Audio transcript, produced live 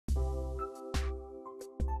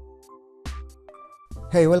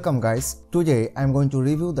Hey, welcome guys. Today I'm going to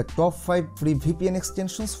review the top 5 free VPN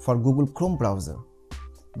extensions for Google Chrome browser.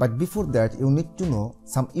 But before that, you need to know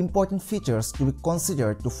some important features to be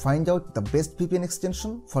considered to find out the best VPN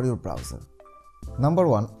extension for your browser. Number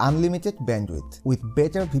 1. Unlimited bandwidth with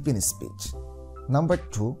better VPN speed. Number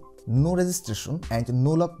 2. No registration and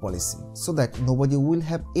no log policy, so that nobody will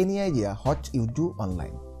have any idea what you do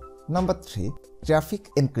online. Number 3. Traffic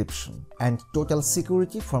encryption and total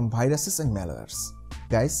security from viruses and malwares.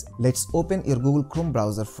 Guys, let's open your Google Chrome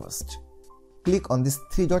browser first. Click on this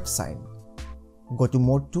 3-dot sign. Go to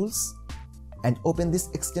More Tools and open this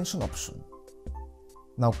extension option.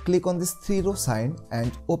 Now click on this 3-row sign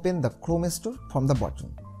and open the Chrome Store from the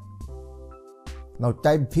bottom. Now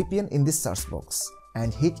type VPN in this search box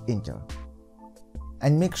and hit enter.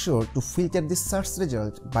 And make sure to filter this search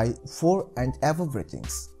result by 4 and above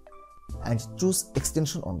ratings and choose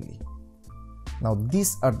extension only. Now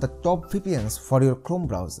these are the top VPNs for your Chrome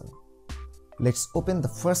browser. Let's open the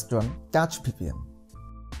first one, Touch VPN.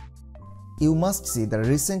 You must see the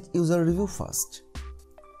recent user review first.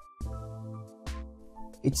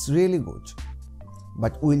 It's really good,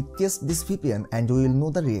 but we'll test this VPN and we will know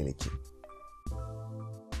the reality.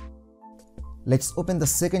 Let's open the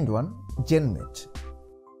second one, GenMate.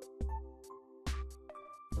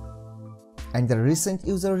 And the recent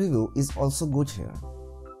user review is also good here.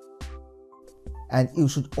 And you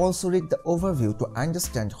should also read the overview to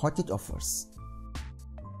understand what it offers.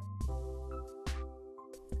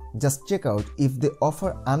 Just check out if they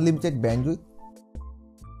offer unlimited bandwidth,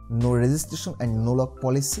 no registration and no log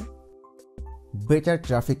policy, better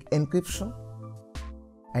traffic encryption,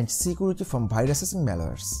 and security from viruses and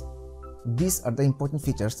malwares. These are the important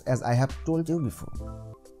features as I have told you before.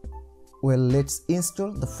 Well, let's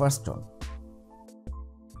install the first one.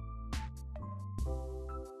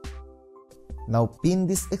 Now pin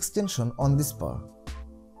this extension on this bar.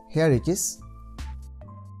 Here it is.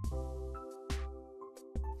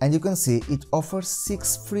 And you can see it offers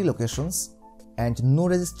 6 free locations and no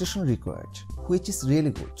registration required, which is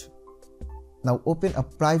really good. Now open a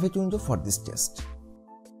private window for this test.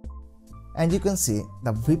 And you can see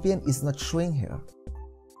the VPN is not showing here.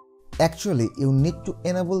 Actually, you need to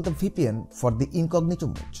enable the VPN for the incognito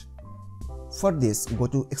mode. For this, go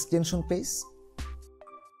to Extension page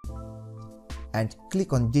and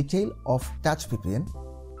click on Detail of Touch VPN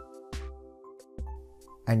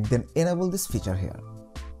and then enable this feature here.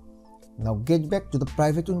 Now get back to the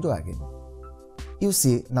private window again. You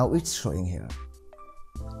see now it's showing here.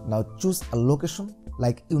 Now choose a location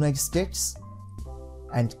like United States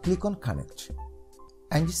and click on Connect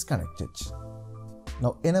and it's connected.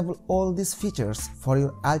 Now enable all these features for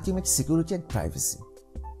your ultimate security and privacy.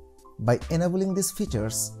 By enabling these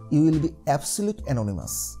features, you will be absolute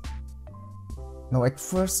anonymous. Now at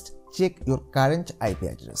first, check your current IP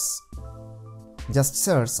address. Just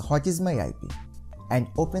search what is my IP and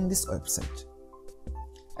open this website.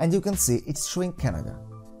 And you can see it's showing Canada,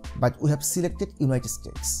 but we have selected United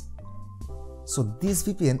States. So this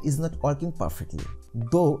VPN is not working perfectly,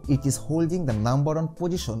 though it is holding the #1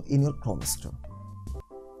 position in your Chrome store.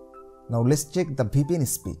 Now let's check the VPN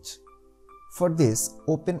speed. For this,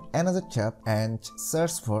 open another tab and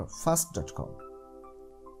search for fast.com.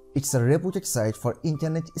 It's a reputed site for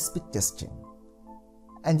internet speed testing.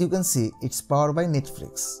 And you can see it's powered by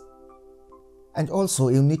Netflix. And also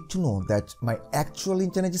you need to know that my actual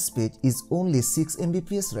internet speed is only 6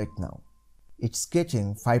 Mbps right now. It's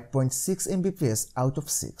getting 5.6 Mbps out of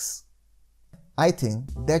 6. I think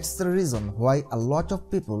that's the reason why a lot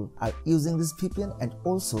of people are using this VPN and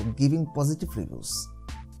also giving positive reviews.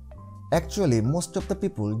 Actually, most of the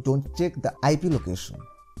people don't check the IP location.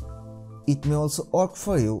 It may also work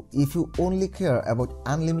for you if you only care about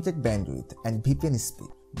unlimited bandwidth and VPN speed,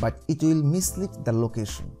 but it will mislead the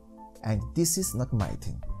location, and this is not my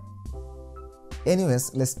thing.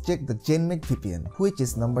 Anyways, let's check the GenMate VPN, which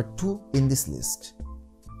is number 2 in this list.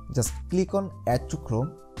 Just click on Add to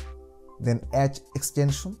Chrome, then Add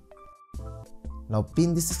Extension. Now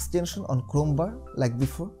pin this extension on Chrome bar like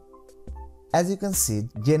before. As you can see,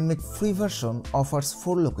 GenMate free version offers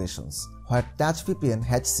 4 locations, where Touch VPN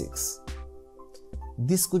had 6.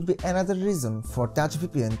 This could be another reason for Touch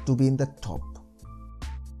VPN to be in the top.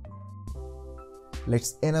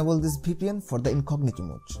 Let's enable this VPN for the incognito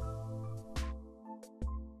mode.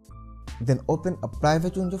 Then open a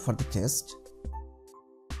private window for the test.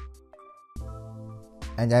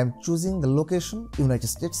 And I am choosing the location United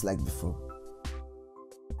States like before.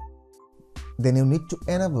 Then you need to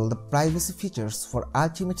enable the privacy features for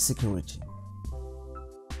ultimate security.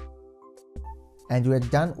 And we are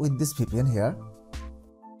done with this VPN here.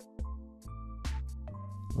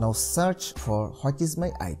 Now search for what is my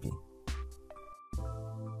IP.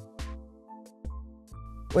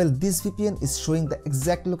 Well, this VPN is showing the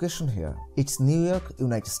exact location here. It's New York,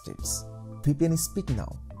 United States. VPN Speed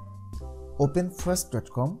now. Open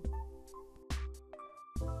first.com.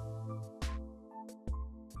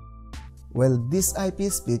 Well, this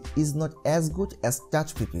IP speed is not as good as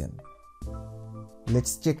Touch VPN.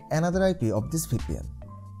 Let's check another IP of this VPN.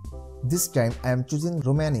 This time I am choosing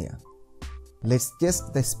Romania. Let's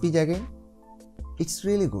test the speed again. It's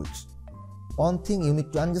really good. One thing you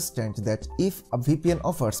need to understand that if a VPN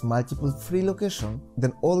offers multiple free locations,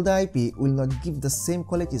 then all the IP will not give the same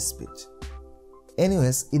quality speed.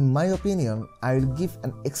 Anyways, in my opinion, I will give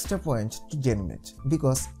an extra point to GenMate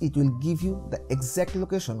because it will give you the exact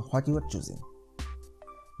location what you are choosing.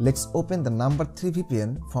 Let's open the number 3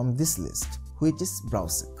 VPN from this list, which is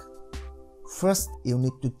Browsec. First, you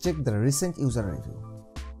need to check the recent user review.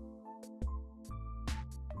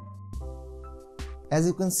 As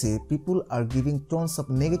you can see, people are giving tons of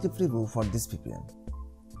negative review for this VPN.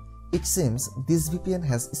 It seems this VPN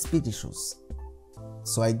has speed issues,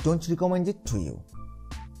 so I don't recommend it to you.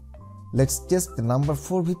 Let's test the number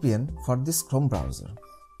 4 VPN for this Chrome browser.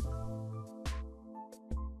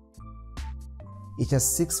 It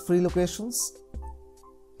has 6 free locations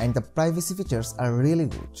and the privacy features are really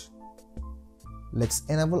good. Let's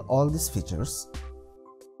enable all these features.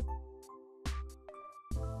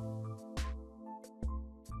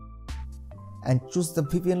 And choose the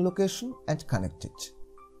VPN location and connect it.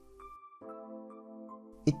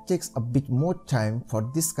 It takes a bit more time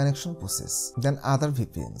for this connection process than other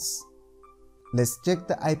VPNs. Let's check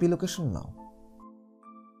the IP location now.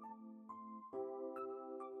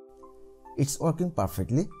 It's working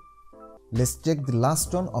perfectly. Let's check the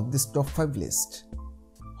last one of this top 5 list,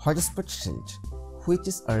 Hotspot Shield, which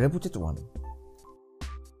is a reputed one.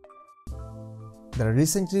 The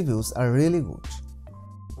recent reviews are really good.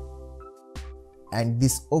 And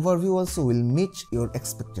this overview also will meet your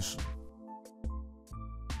expectation.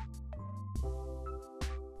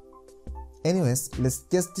 Anyways, let's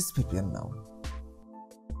test this VPN now.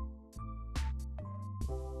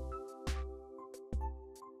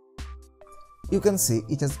 You can see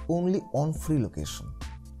it has only one free location.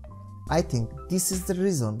 I think this is the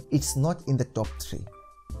reason it's not in the top 3.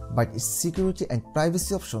 But its security and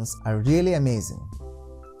privacy options are really amazing.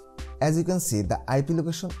 As you can see, the IP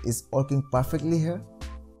location is working perfectly here.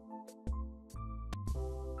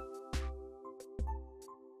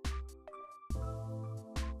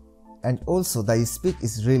 And also the speed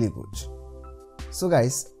is really good. So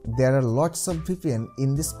guys, there are lots of VPN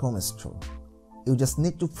in this Chrome store. You just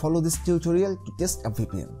need to follow this tutorial to test a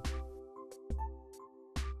VPN.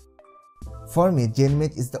 For me,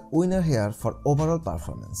 GenMate is the winner here for overall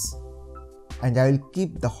performance. And I will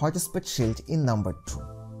keep the Hotspot Shield in number 2.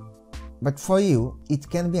 But for you, it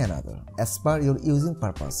can be another, as per your using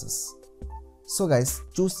purposes. So guys,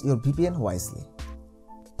 choose your VPN wisely.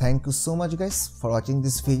 Thank you so much guys for watching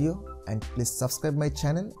this video and please subscribe my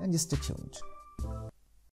channel and stay tuned.